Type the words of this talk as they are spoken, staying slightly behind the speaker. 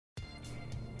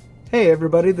Hey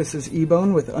everybody, this is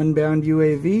eBone with Unbound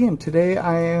UAV, and today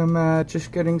I am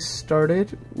just getting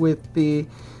started with the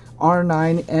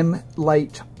R9M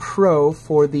Lite Pro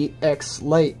for the X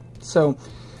Lite. So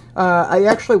I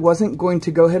actually wasn't going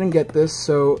to go ahead and get this,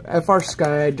 so FR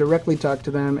Sky, I directly talked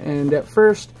to them, and at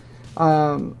first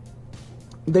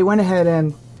they went ahead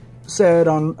and said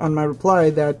on my reply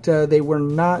that they were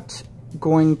not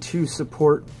going to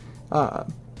support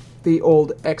the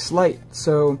old X Lite.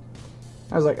 So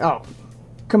I was like, oh,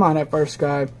 come on, FR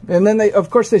Sky. And then of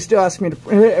course, they still asked me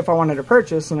if I wanted to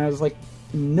purchase, and I was like,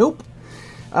 nope.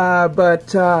 But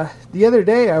the other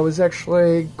day, I was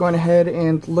actually going ahead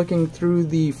and looking through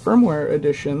the firmware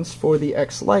editions for the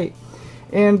X Lite,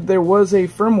 and there was a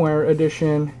firmware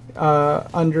edition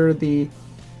under the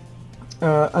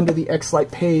X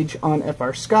Lite page on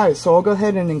FR Sky. So I'll go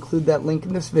ahead and include that link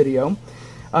in this video.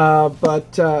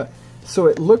 So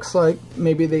it looks like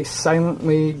maybe they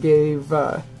silently gave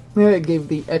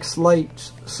the X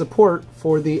Lite support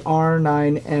for the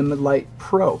R9M Lite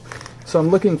Pro. So I'm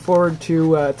looking forward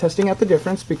to testing out the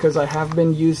difference, because I have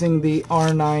been using the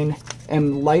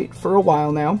R9M Lite for a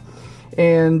while now,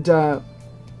 and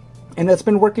it's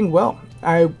been working well.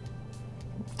 I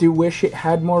do wish it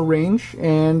had more range,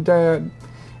 and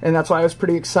that's why I was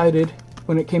pretty excited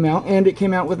when it came out, and it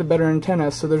came out with a better antenna,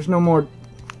 so there's no more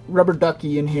rubber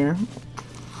ducky in here.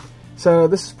 So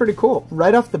this is pretty cool.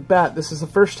 Right off the bat, this is the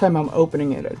first time I'm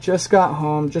opening it. I just got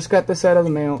home, just got this out of the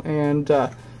mail, and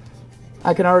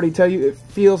I can already tell you it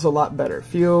feels a lot better. It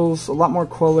feels a lot more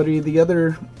quality. The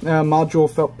other module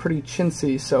felt pretty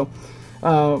chintzy, so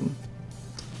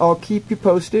I'll keep you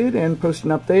posted and post an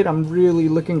update. I'm really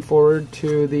looking forward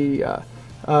to the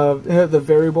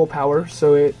variable power,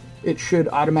 so it should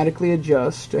automatically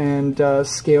adjust and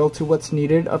scale to what's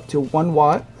needed up to 1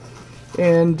 watt.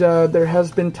 And there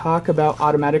has been talk about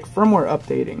automatic firmware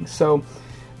updating. So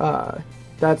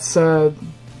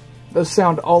those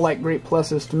sound all like great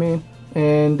pluses to me.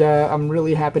 And I'm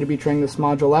really happy to be trying this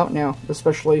module out now,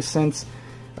 especially since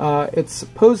it's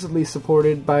supposedly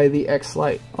supported by the X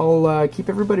Lite. I'll keep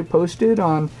everybody posted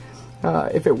on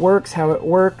if it works, how it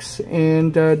works,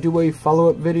 and do a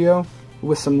follow-up video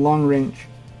with some long range.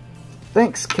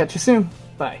 Thanks, catch you soon,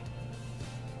 bye.